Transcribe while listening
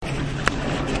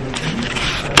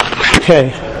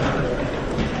Okay.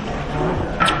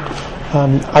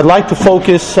 I'd like to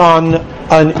focus on a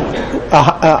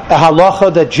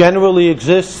halacha that generally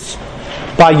exists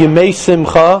by Yemei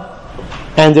Simcha,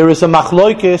 and there is a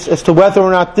machloikis as to whether or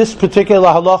not this particular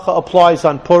halacha applies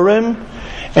on Purim,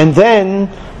 and then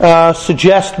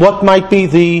suggest what might be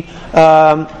the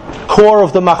core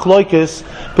of the machloikis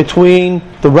between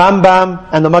the Rambam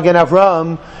and the Magen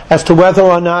Avraham as to whether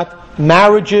or not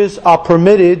marriages are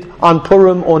permitted on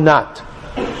Purim or not.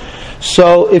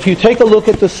 So if you take a look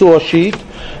at the source sheet,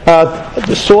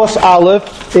 the source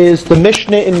Aleph is the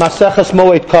Mishnah in Maseches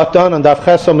Moed Katan on Daf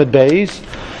Ches Amud Beis.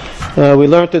 We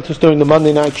learned it during the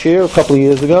Monday night shir a couple of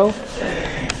years ago.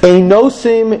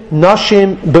 Einosim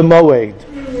nashim b'moed.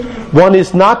 One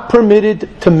is not permitted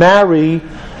to marry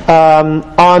on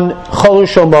Chol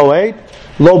Shel Moed.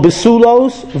 Lo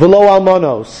besulos v'lo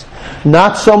almonos.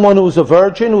 Not someone who is a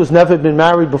virgin, who has never been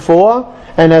married before,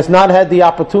 and has not had the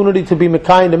opportunity to be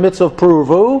Mekayim the mitzvah of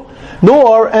Puruvu,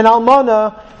 nor an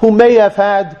almana who may have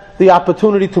had the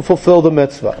opportunity to fulfill the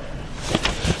mitzvah.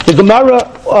 The Gemara,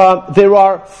 there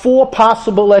are four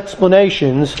possible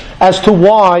explanations as to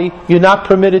why you're not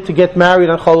permitted to get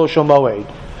married on Chol Shel Moed.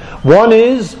 One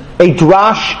is a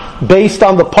drash based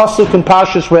on the pasuk in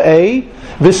Parshas Re'eh,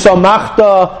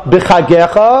 V'samachta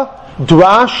b'chagecha,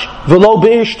 drash v'lo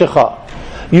b'ishtecha.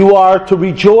 You are to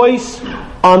rejoice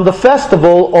on the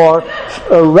festival, or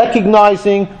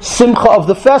recognizing simcha of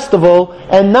the festival,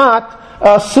 and not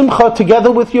simcha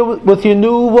together with your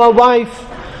new wife.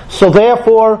 So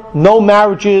therefore, no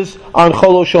marriages on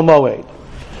Chol Shel Moed.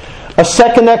 A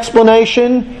second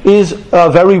explanation is a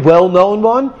very well-known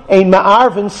one: ein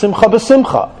ma'arvin simcha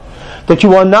b'simcha, that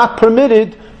you are not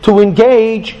permitted to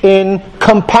engage in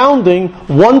compounding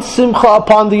one simcha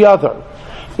upon the other.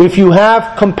 If you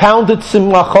have compounded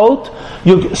simchot,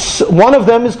 one of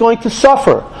them is going to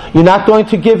suffer. You're not going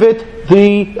to give it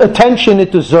the attention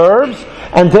it deserves,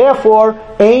 and therefore,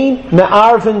 ein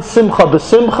me'arvin simcha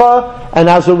b'simcha, and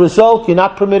as a result, you're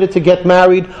not permitted to get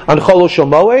married on Chol Shel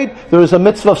Moed. There is a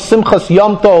mitzvah of Simchas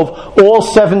Yom Tov all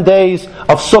 7 days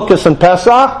of Sukkot and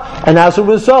Pesach, and as a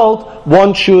result,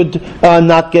 one should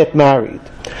not get married.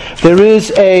 There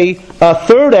is a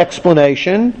third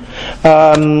explanation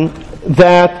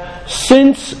that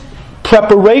since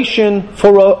preparation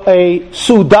for a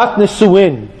Sudat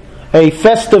Nesuin, a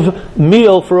festive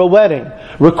meal for a wedding,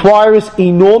 requires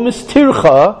enormous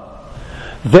tircha,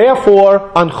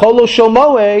 therefore on Chol Shel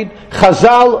Moed,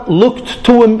 Chazal looked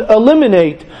to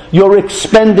eliminate your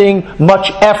expending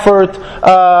much effort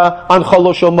on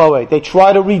Chol Shel Moed. They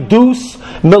try to reduce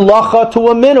melacha to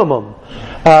a minimum.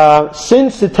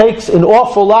 Since it takes an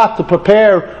awful lot to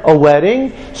prepare a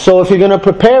wedding, so if you're going to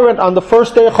prepare it on the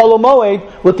first day of Chol Moed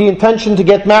with the intention to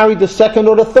get married the second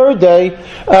or the third day,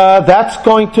 that's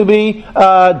going to be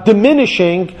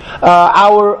diminishing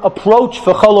our approach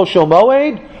for Chol Shel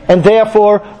Moed, and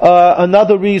therefore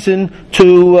another reason to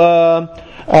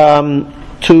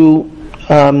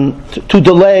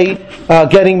delay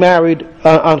getting married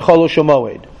on Chol Shel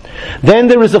Moed. Then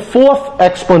there is a fourth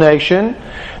explanation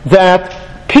that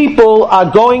people are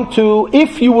going to,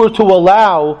 if you were to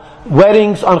allow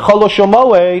weddings on Chol Shel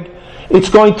Moed, it's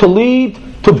going to lead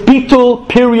to bitul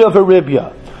pirya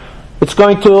v'ribya. It's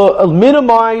going to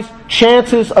minimize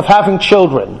chances of having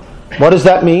children. What does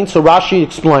that mean? So Rashi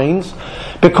explains,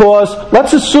 because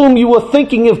let's assume you were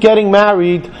thinking of getting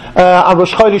married on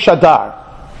Rosh Chodesh Adar,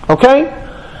 okay?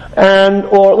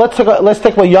 Or let's take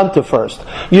a Yontif first.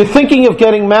 You're thinking of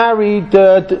getting married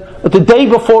the day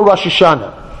before Rosh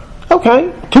Hashanah.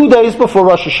 Okay, 2 days before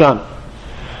Rosh Hashanah.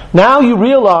 Now you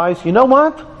realize, you know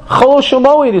what? Chol Shel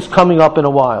Moed is coming up in a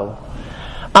while.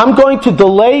 I'm going to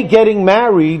delay getting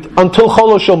married until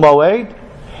Chol Shel Moed,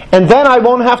 and then I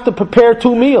won't have to prepare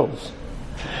 2 meals.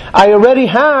 I already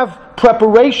have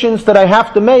preparations that I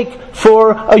have to make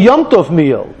for a Yom Tov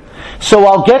meal. So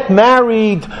I'll get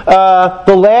married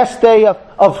the last day of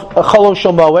Chol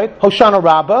Shel Moed, Hoshana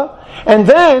Rabbah, and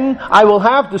then I will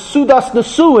have the Sudas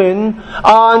Nesuin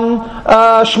on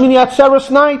Shmini Atzeres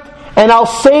night, and I'll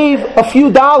save a few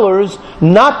dollars,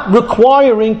 not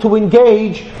requiring to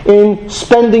engage in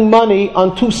spending money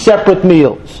on 2 separate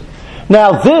meals.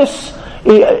 Now this,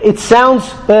 it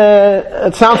sounds a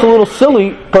little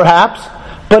silly perhaps,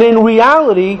 but in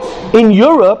reality, in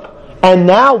Europe, and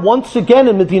now, once again,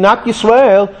 in Medinat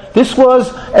Yisrael, this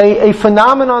was a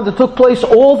phenomenon that took place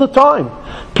all the time.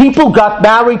 People got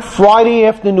married Friday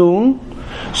afternoon,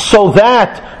 so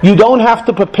that you don't have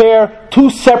to prepare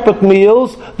 2 separate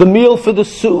meals, the meal for the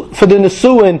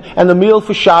Nesuin and the meal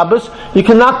for Shabbos. You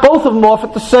can knock both of them off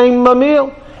at the same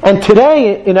meal. And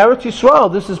today in Eretz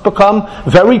Yisrael, this has become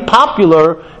very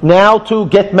popular now to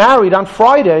get married on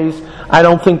Fridays. I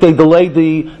don't think they delayed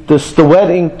the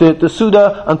wedding, the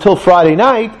Suda, until Friday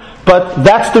night. But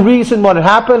that's the reason when it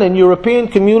happened in European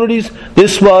communities.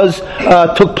 This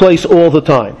took place all the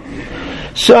time.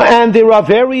 So, and there are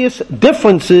various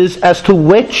differences as to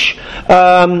which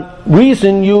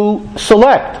reason you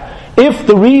select. If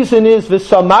the reason is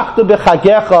v'samachta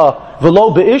b'chagecha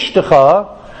v'lo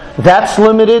be'ishtecha, that's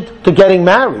limited to getting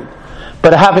married.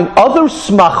 But having other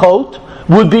smachot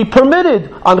would be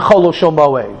permitted on Chol Shel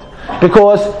Moed,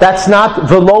 because that's not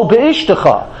v'lo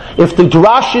be'ishtecha. If the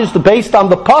drash is based on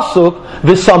the pasuk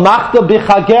v'samachta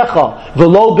b'chagecha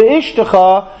v'lo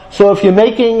be'ishtecha, so if you're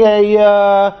making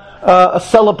a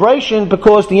celebration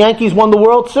because the Yankees won the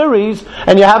World Series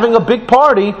and you're having a big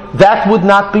party, that would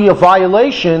not be a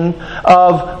violation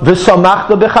of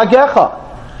v'samachta b'chagecha.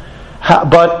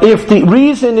 But if the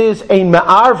reason is a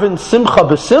me'arvin simcha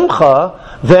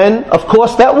b'simcha, then of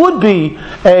course that would be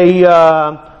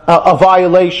a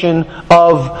violation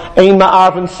of a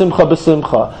me'arvin simcha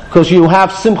b'simcha, because you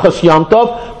have simchas Yom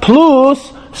Tov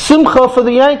plus simcha for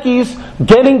the Yankees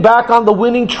getting back on the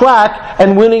winning track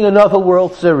and winning another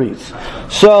World Series.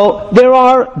 So there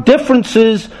are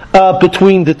differences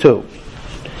between the two.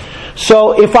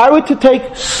 So if I were to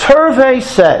take survey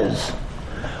says,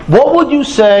 what would you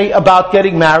say about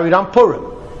getting married on Purim?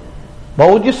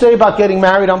 What would you say about getting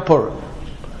married on Purim?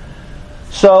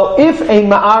 So if a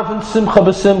ma'arvin simcha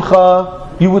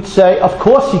b'simcha, you would say, of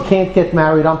course you can't get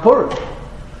married on Purim,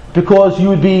 because you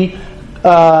would be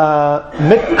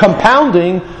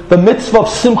compounding the mitzvah of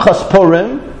Simchas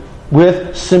Purim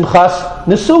with Simchas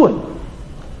Nesuin.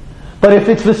 But if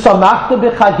it's v'samachta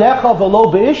b'chagecha v'lo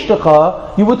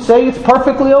be'ishtecha, you would say it's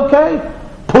perfectly okay.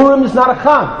 Purim is not a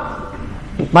chag.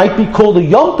 It might be called a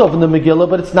Yom Tov in the Megillah,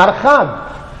 but it's not a chag.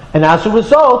 And as a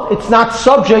result, it's not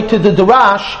subject to the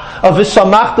derash of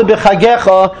v'samachta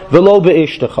b'chagecha v'lo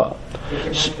be'ishtecha.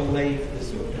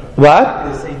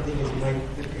 What?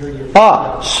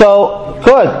 So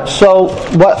good. So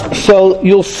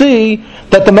you'll see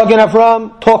that the Magen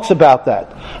Avraham talks about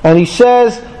that, and he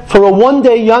says for a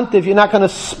one-day yontiv you're not going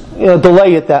to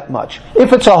delay it that much.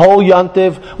 If it's a whole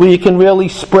yontiv where you can really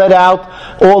spread out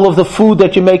all of the food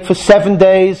that you make for 7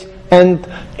 days and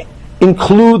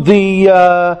include the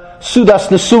sudas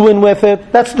nesuin with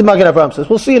it, that's what the Magen Avraham says.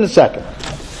 We'll see in a second.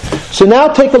 So now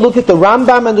take a look at the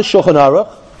Rambam and the Shulchan Aruch.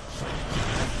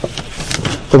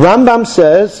 The Rambam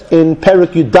says in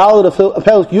Perek Yud of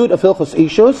Hilchos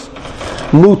Ishus,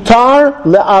 Mutar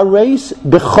le'areis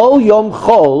b'chol yom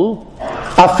chol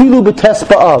afilu b'tes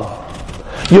ba'av.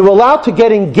 You're allowed to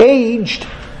get engaged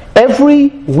every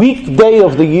weekday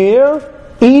of the year,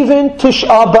 even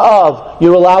Tish'a b'av.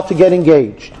 You're allowed to get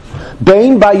engaged.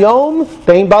 Bein bayom,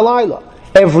 bein balayla.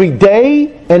 Every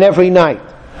day and every night.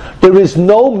 There is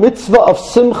no mitzvah of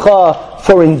simcha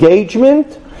for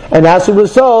engagement, and as a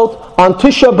result, on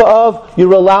Tisha B'Av,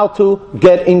 you're allowed to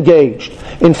get engaged.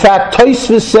 In fact,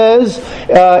 Tosfos says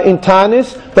in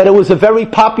Tanis that it was a very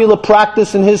popular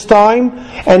practice in his time,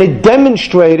 and it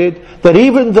demonstrated that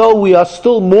even though we are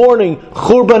still mourning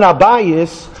Churban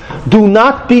Abayis, do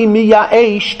not be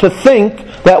miya'esh to think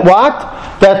that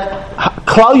what? That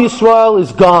Klal Yisrael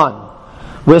is gone.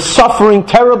 We're suffering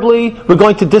terribly, we're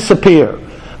going to disappear.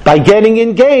 By getting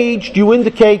engaged, you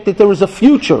indicate that there is a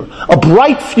future, a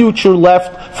bright future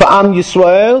left for Am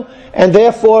Yisrael, and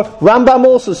therefore Rambam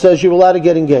also says you're allowed to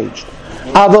get engaged.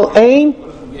 Aval ein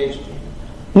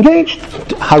engaged.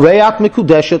 Hareat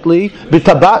mikudeshet li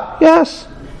b'tabat. Yes,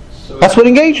 that's what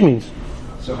engaged means.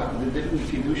 So the different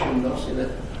kiddushin don't say that.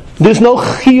 There's no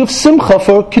chi of simcha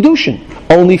for kiddushin,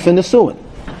 only for nesuin.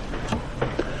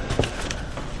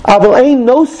 Aval ein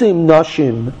nosim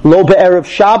nashim lo be'erev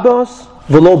Shabbos.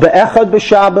 V'lo be'echad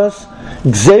b'Shabbos,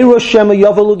 gzeira shema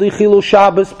yavalu dichilu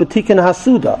Shabbos b'tikin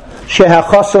hasuda,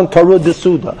 shehachason tarud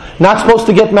desuda. Not supposed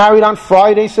to get married on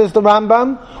Friday, says the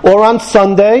Rambam, or on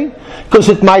Sunday, because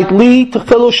it might lead to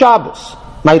chilul Shabbos.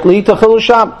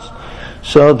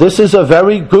 So this is a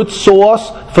very good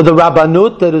source for the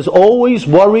Rabbanut that is always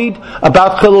worried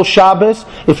about chilul Shabbos.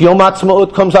 If Yom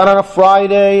Ha'atzmaut comes out on a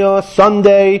Friday or a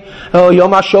Sunday or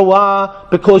Yom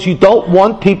HaShoah, because you don't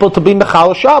want people to be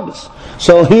mechal Shabbos.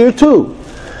 So here too,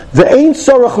 the ein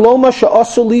sorach loma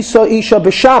she'asu lisa isha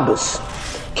b'Shabbos,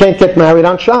 can't get married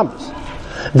on Shabbos.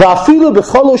 The afilu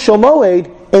b'chol shel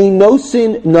moed ein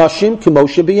nosin nashim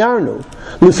k'moshe b'yarnu,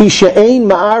 l'fi she'ein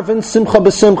ma'arvin simcha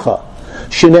b'simcha.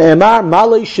 Shne'emar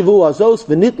malei shivu azos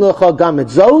v'nitlecha gam et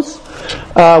zos.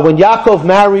 When Yaakov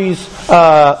marries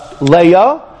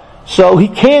Leah, So he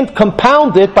can't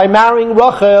compound it by marrying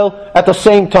Rachel at the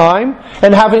same time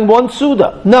and having one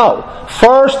Suda. No.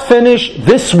 First finish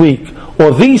this week,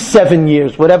 or these 7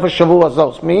 years, whatever Shavuot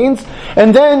Zos means,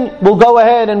 and then we'll go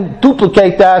ahead and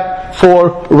duplicate that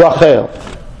for Rachel.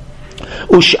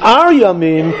 Ush'ar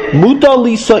yamim muta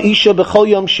lisa isha b'chol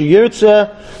yom sheyirtzeh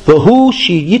v'hu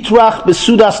sheyitrach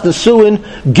b'sudas nesuin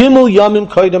gimel yamim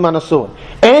koydem anasuin.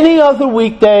 Any other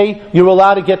weekday, you're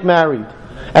allowed to get married.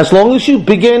 As long as you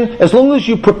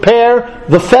prepare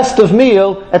the festive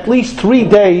meal at least 3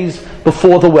 days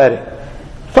before the wedding.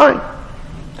 Fine.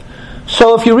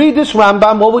 So if you read this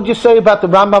Rambam, what would you say about the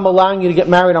Rambam allowing you to get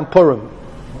married on Purim?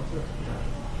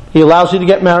 He allows you to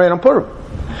get married on Purim.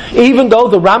 Even though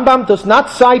the Rambam does not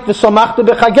cite v'samachta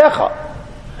b'chagecha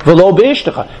v'lo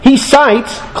b'ishtecha. He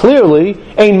cites clearly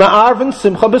a ma'arvin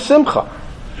simcha b'simcha.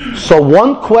 So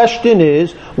one question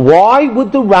is, why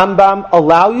would the Rambam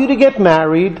allow you to get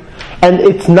married and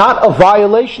it's not a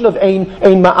violation of a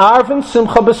ma'arvin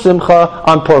simcha b'simcha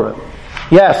on Purim?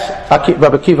 Yes,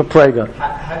 Rabbi Kiva Prager.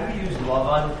 How do you use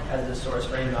Lavan as the source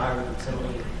for a ma'arvin simcha?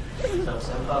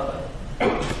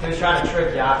 He was trying to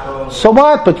trick Yaakov. So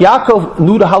what? But Yaakov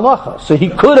knew the halacha. So he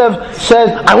could have said,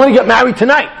 I want to get married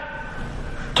tonight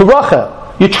to Rachel.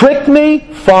 You tricked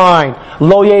me? Fine.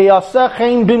 Lo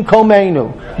yeyasechein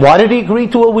bimkomenu. Why did he agree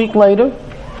to a week later?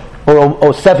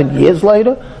 Or 7 years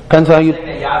later? Depends how you...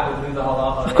 Yaakov knew the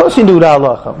halacha. Of course he knew the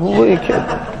halacha.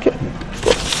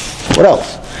 What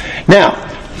else? Now,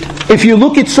 if you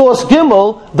look at source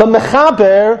Gimel, the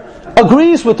Mechaber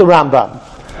agrees with the Rambam.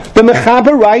 The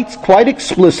Mechaber writes quite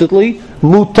explicitly,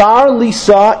 Mutar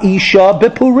lisa isha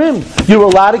bepurim. You're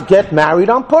allowed to get married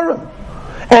on Purim.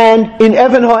 And in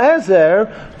Even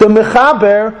HaEzer, the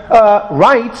Mechaber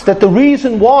writes that the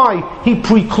reason why he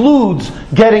precludes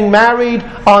getting married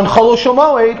on Chol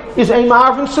HaMoed is a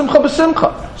ma'arvin simcha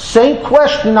b'simcha. Same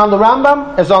question on the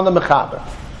Rambam as on the Mechaber.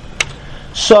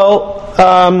 So,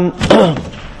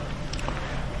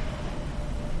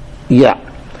 yeah.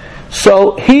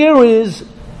 So here is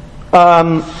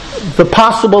the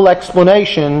possible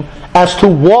explanation as to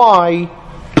why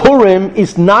Purim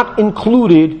is not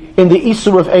included in the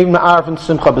Isur of Ein Ma'arvin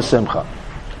Simcha B'Simcha.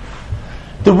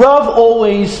 The Rav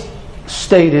always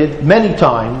stated many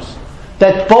times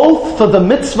that both for the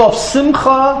mitzvah of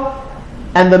Simcha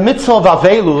and the mitzvah of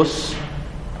Avelus,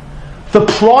 the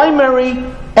primary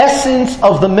essence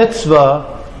of the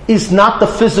mitzvah is not the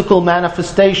physical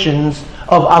manifestations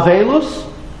of Avelus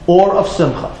or of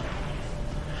Simcha.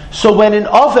 So when an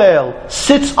Avel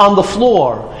sits on the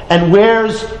floor and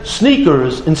wears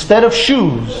sneakers instead of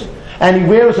shoes, and he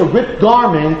wears a ripped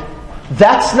garment,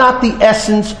 that's not the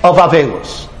essence of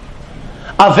Avelus.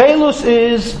 Avelus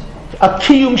is a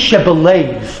kiyum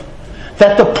shebelev,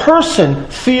 that the person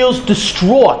feels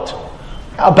distraught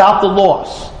about the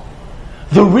loss.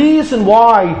 The reason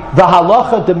why the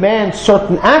halacha demands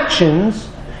certain actions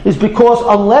is because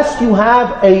unless you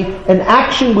have an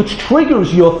action which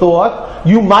triggers your thought,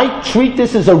 you might treat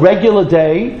this as a regular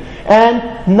day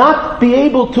and not be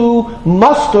able to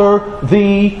muster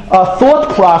the thought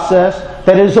process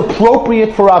that is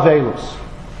appropriate for Avelus.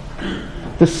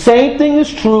 The same thing is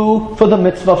true for the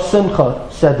mitzvah of Simcha,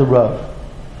 said the Rav.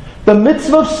 The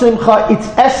mitzvah of Simcha, its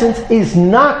essence is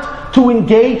not to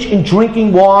engage in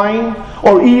drinking wine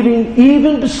or eating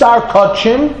even B'sar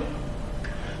Kachim.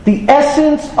 The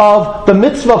essence of the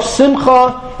mitzvah of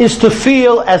Simcha is to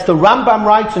feel, as the Rambam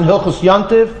writes in Hilchos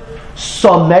Yontiv,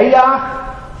 Sameach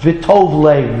v'tov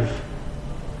leiv.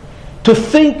 To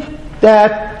think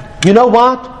that, you know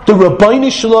what? The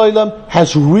Rabbeinu Shalom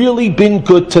has really been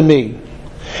good to me.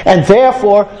 And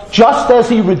therefore, just as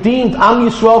He redeemed Am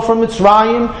Yisrael from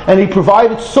Mitzrayim and He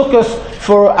provided sukkahs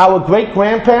for our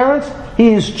great-grandparents,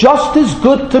 He is just as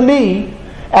good to me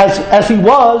as He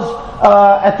was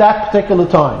at that particular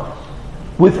time.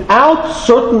 Without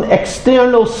certain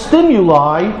external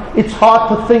stimuli, it's hard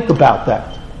to think about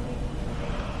that.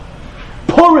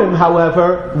 Purim,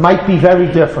 however, might be very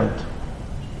different.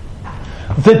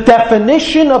 The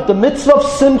definition of the mitzvah of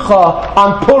Simcha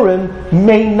on Purim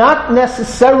may not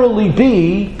necessarily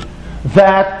be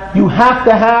that you have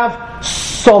to have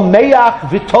Someach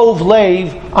V'tov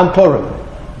Leiv on Purim.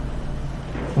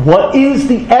 What is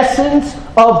the essence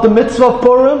of the mitzvah of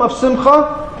Purim, of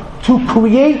Simcha? To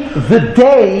create the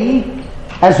day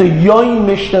as a Yom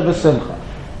Mishneh V'Simcha.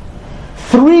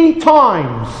 Three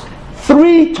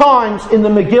times in the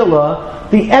Megillah,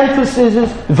 the emphasis is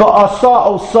V'asa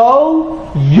Oso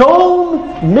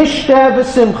Yom Mishneh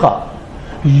V'Simcha.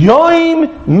 Yom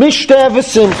Mishneh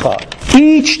V'Simcha.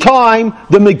 Each time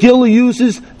the Megillah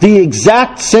uses the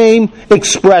exact same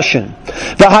expression.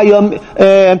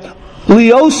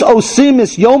 Lios osim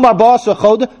is yom arba'asar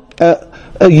chod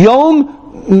yom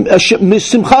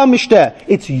simcha mishteh.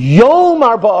 It's yom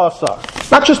arba'asar,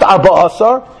 not just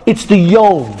arba'asar. It's the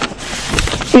yom.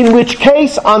 In which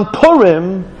case, on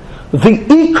Purim, the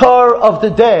ikar of the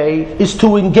day is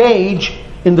to engage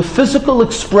in the physical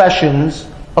expressions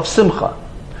of simcha,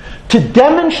 to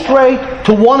demonstrate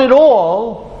to one and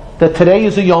all that today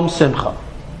is a Yom Simcha.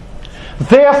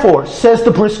 Therefore, says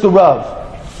the Brisker Rav,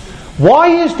 why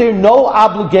is there no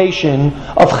obligation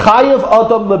of Chayav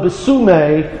Adam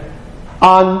Lebesume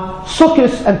on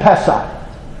Sukkot and Pesach?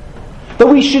 That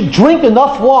we should drink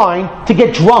enough wine to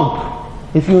get drunk,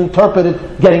 if you interpret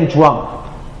it getting drunk.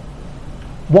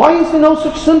 Why is there no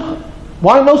such simcha?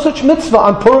 Why no such mitzvah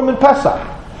on Purim and Pesach?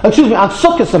 On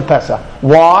Sukkot and Pesach.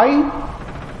 Why?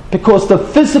 Because the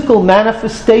physical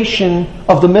manifestation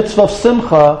of the mitzvah of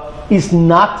simcha is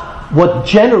not what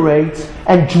generates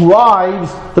and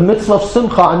drives the mitzvah of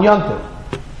simcha on Yom Tov.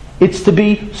 It's to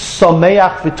be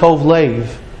sameach v'tov leiv.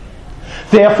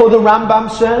 Therefore the Rambam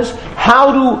says,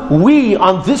 how do we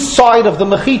on this side of the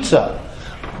mechitza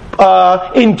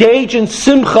engage in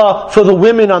simcha for the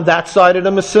women on that side of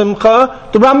the simcha?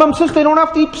 The Rambam says they don't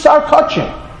have to eat b'sar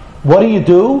kachim. What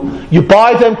do? You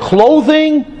buy them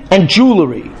clothing and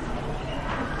jewelry.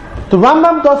 The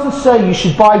Rambam doesn't say you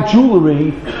should buy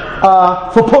jewelry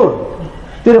for Purim.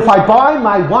 That if I buy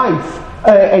my wife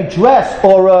a dress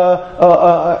or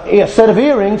a set of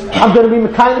earrings, I'm going to be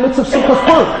Mekayim the mitzvah of Simchas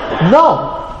Purim.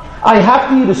 No. I have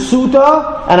to eat a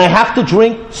Suda and I have to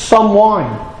drink some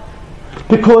wine.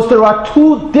 Because there are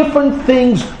two different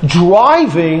things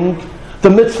driving the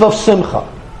mitzvah of Simcha.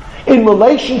 In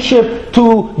relationship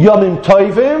to Yomim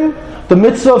Tovim, the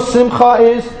mitzvah of Simcha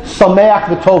is Sameach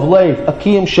v'tov leiv,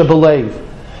 Akiyim shebelev.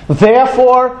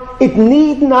 Therefore, it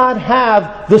need not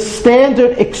have the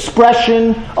standard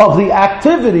expression of the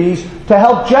activities to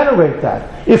help generate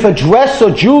that. If a dress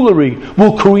or jewelry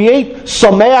will create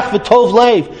Sameach v'tov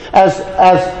leiv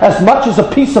as much as a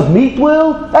piece of meat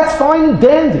will, that's fine and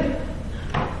dandy.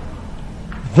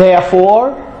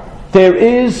 Therefore, there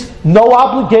is no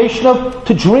obligation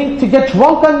to drink to get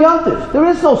drunk on Yom Tov. There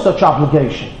is no such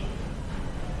obligation.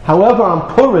 However,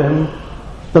 on Purim,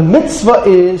 the mitzvah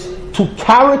is to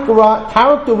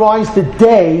characterize the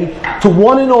day to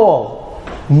one and all.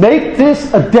 Make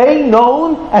this a day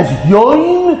known as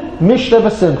Yom Mishneh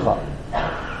V'Simcha.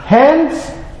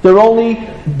 Hence, there are only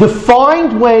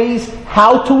defined ways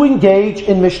how to engage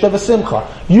in Mishneh V'Simcha.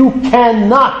 You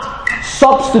cannot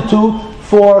substitute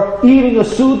for eating a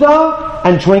Suda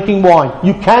and drinking wine.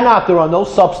 You cannot, there are no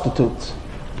substitutes.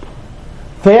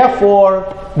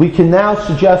 Therefore, we can now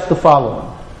suggest the following.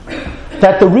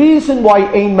 That the reason why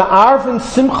Ein Ma'arvin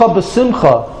Simcha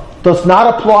B'Simcha does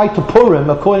not apply to Purim,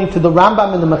 according to the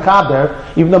Rambam and the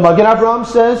Mechaber, even though Magen Avraham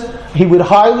says he would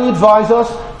highly advise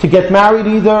us to get married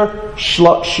either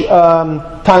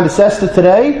time Sesta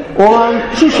today or on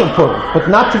Shushan Purim, but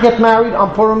not to get married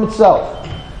on Purim itself.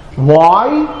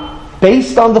 Why?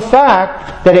 Based on the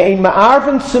fact that Ein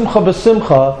Ma'arvin Simcha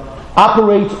B'Simcha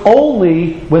operates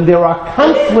only when there are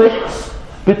conflicts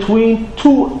between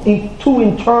two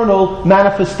internal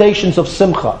manifestations of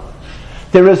simcha.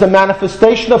 There is a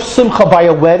manifestation of simcha by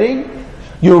a wedding.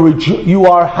 You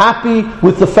are happy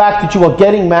with the fact that you are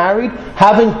getting married,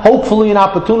 having hopefully an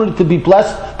opportunity to be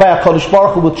blessed by a Kadosh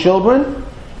Baruch Hu with children,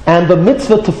 and the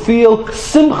mitzvah to feel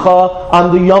simcha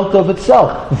on the Yom Tov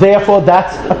itself. Therefore,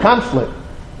 that's a conflict.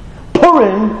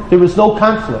 Purim, there is no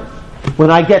conflict.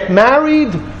 When I get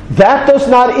married, that does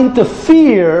not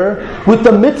interfere with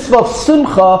the mitzvah of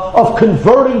simcha of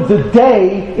converting the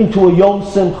day into a Yom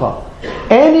Simcha.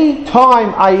 Any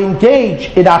time I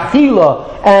engage in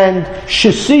achila and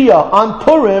shisiya on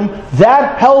Purim,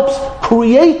 that helps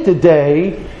create the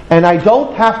day, and I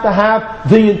don't have to have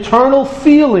the internal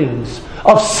feelings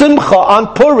of simcha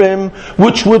on Purim,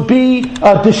 which would be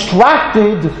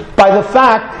distracted by the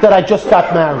fact that I just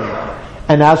got married.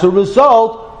 And as a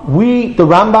result, the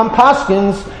Rambam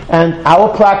paskins, and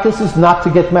our practice is not to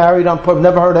get married on Purim.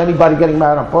 Never heard anybody getting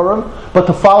married on Purim, but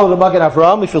to follow the Magen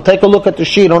Avraham. If you'll take a look at the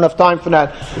sheet, I don't have time for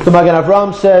that. The Magen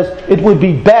Avraham says it would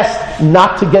be best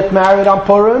not to get married on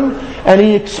Purim, and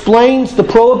he explains the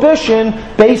prohibition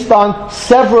based on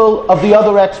several of the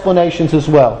other explanations as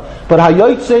well. But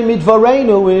Hayotze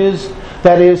Midvareinu is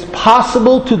that it is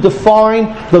possible to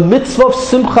define the mitzvah of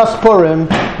Simchas Purim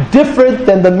different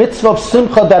than the mitzvah of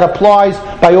Simcha that applies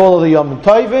by all of the Yom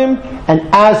Tovim, and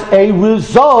as a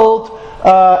result,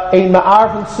 a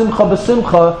Ma'arvin Simcha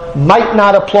B'Simcha might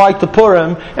not apply to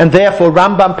Purim, and therefore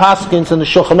Rambam Paskins and the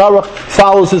Shulchan Aruch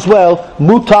follows as well,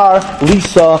 Mutar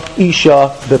Lisa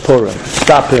Isha B'Purim.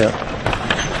 Stop here.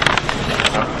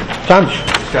 Tansh.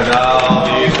 Amen.